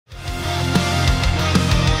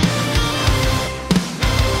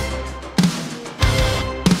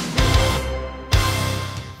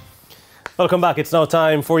Welcome back. It's now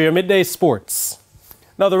time for your midday sports.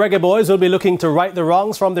 Now, the Reggae Boys will be looking to right the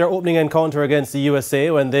wrongs from their opening encounter against the USA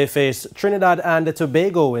when they face Trinidad and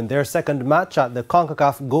Tobago in their second match at the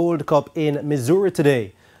CONCACAF Gold Cup in Missouri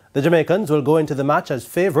today. The Jamaicans will go into the match as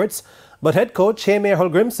favourites, but head coach Jaime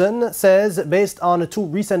Hulgrimson says, based on 2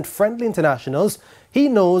 recent friendly internationals, he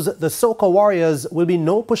knows the Soca Warriors will be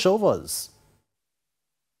no pushovers.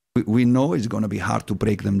 We know it's going to be hard to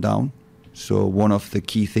break them down. So one of the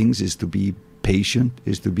key things is to be patient,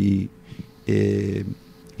 is to be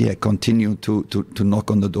continue to knock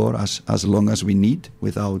on the door as long as we need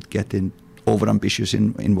without getting overambitious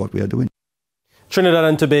in what we are doing. Trinidad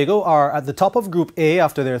and Tobago are at the top of Group A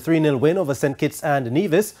after their 3-0 win over St. Kitts and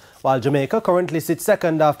Nevis, while Jamaica currently sits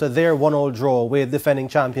second after their 1-1 draw with defending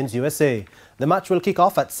champions USA. The match will kick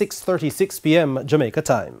off at 6:36 p.m. Jamaica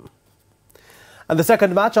time. And the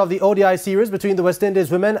second match of the ODI series between the West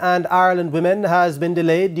Indies women and Ireland women has been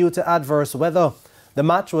delayed due to adverse weather. The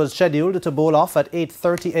match was scheduled to bowl off at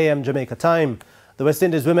 8:30 a.m. Jamaica time. The West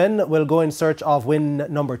Indies women will go in search of win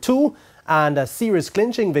number 2 and a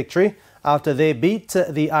series-clinching victory after they beat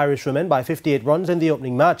the Irish women by 58 runs in the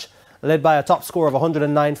opening match, led by a top score of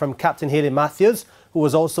 109 from captain Hayley Matthews, who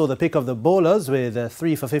was also the pick of the bowlers with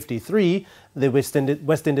 3 for 53. The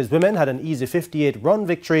West Indies women had an easy 58-run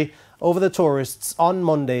victory over the tourists on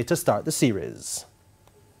Monday to start the series.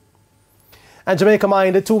 And Jamaica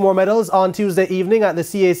mined 2 more medals on Tuesday evening at the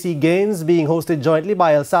CAC Games, being hosted jointly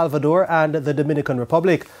by El Salvador and the Dominican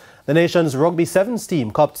Republic. The nation's Rugby Sevens team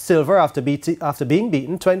copped silver after being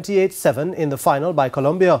beaten 28-7 in the final by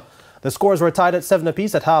Colombia. The scores were tied at 7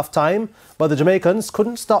 apiece at half-time, but the Jamaicans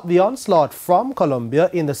couldn't stop the onslaught from Colombia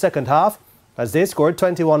in the second half as they scored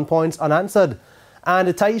 21 points unanswered. And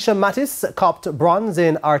Taisha Mattis copped bronze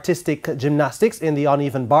in artistic gymnastics in the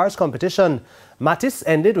uneven bars competition. Mattis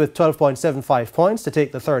ended with 12.75 points to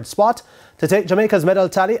take the 3rd spot, to take Jamaica's medal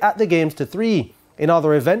tally at the Games to 3. In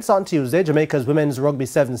other events on Tuesday, Jamaica's women's Rugby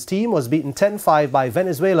Sevens team was beaten 10-5 by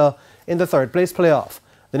Venezuela in the 3rd place playoff.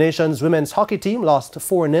 The nation's women's hockey team lost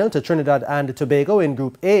 4-0 to Trinidad and Tobago in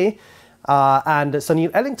Group A, and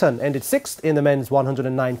Sunil Ellington ended 6th in the men's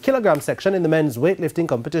 109 kilogram section in the men's weightlifting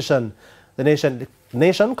competition. The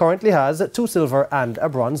nation currently has 2 silver and a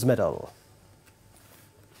bronze medal.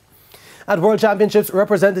 At World Championships,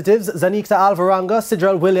 representatives Zanikta Alvaranga,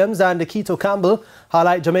 Sidrel Williams and Keto Campbell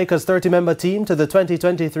highlight Jamaica's 30-member team to the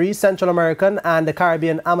 2023 Central American and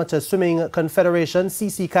Caribbean Amateur Swimming Confederation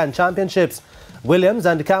CCCAN Championships. Williams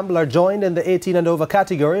and Campbell are joined in the 18 and over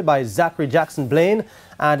category by Zachary Jackson Blaine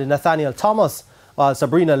and Nathaniel Thomas, while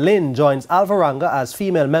Sabrina Lynn joins Alvaranga as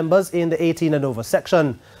female members in the 18 and over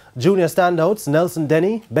section. Junior standouts Nelson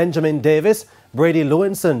Denny, Benjamin Davis, Brady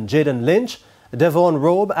Lewinson, Jaden Lynch, Devon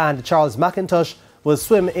Robe and Charles McIntosh will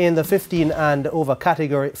swim in the 15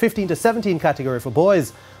 to 17 category for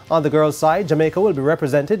boys. On the girls' side, Jamaica will be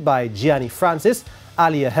represented by Gianni Francis,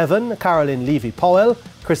 Alia Heaven, Caroline Levy-Powell,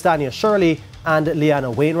 Christania Shirley and Liana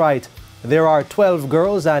Wainwright. There are 12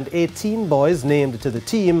 girls and 18 boys named to the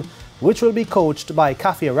team, which will be coached by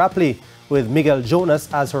Kafia Rapley, with Miguel Jonas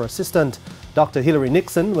as her assistant. Dr. Hilary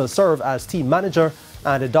Nixon will serve as team manager,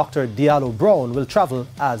 and Dr. Diallo Brown will travel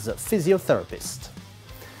as a physiotherapist.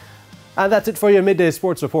 And that's it for your Midday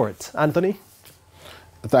Sports Report. Anthony?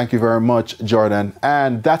 Thank you very much, Jordan.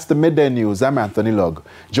 And that's the Midday News. I'm Anthony Lugg.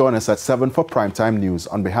 Join us at 7 for Primetime News.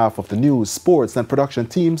 On behalf of the news, sports and production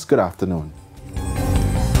teams, good afternoon.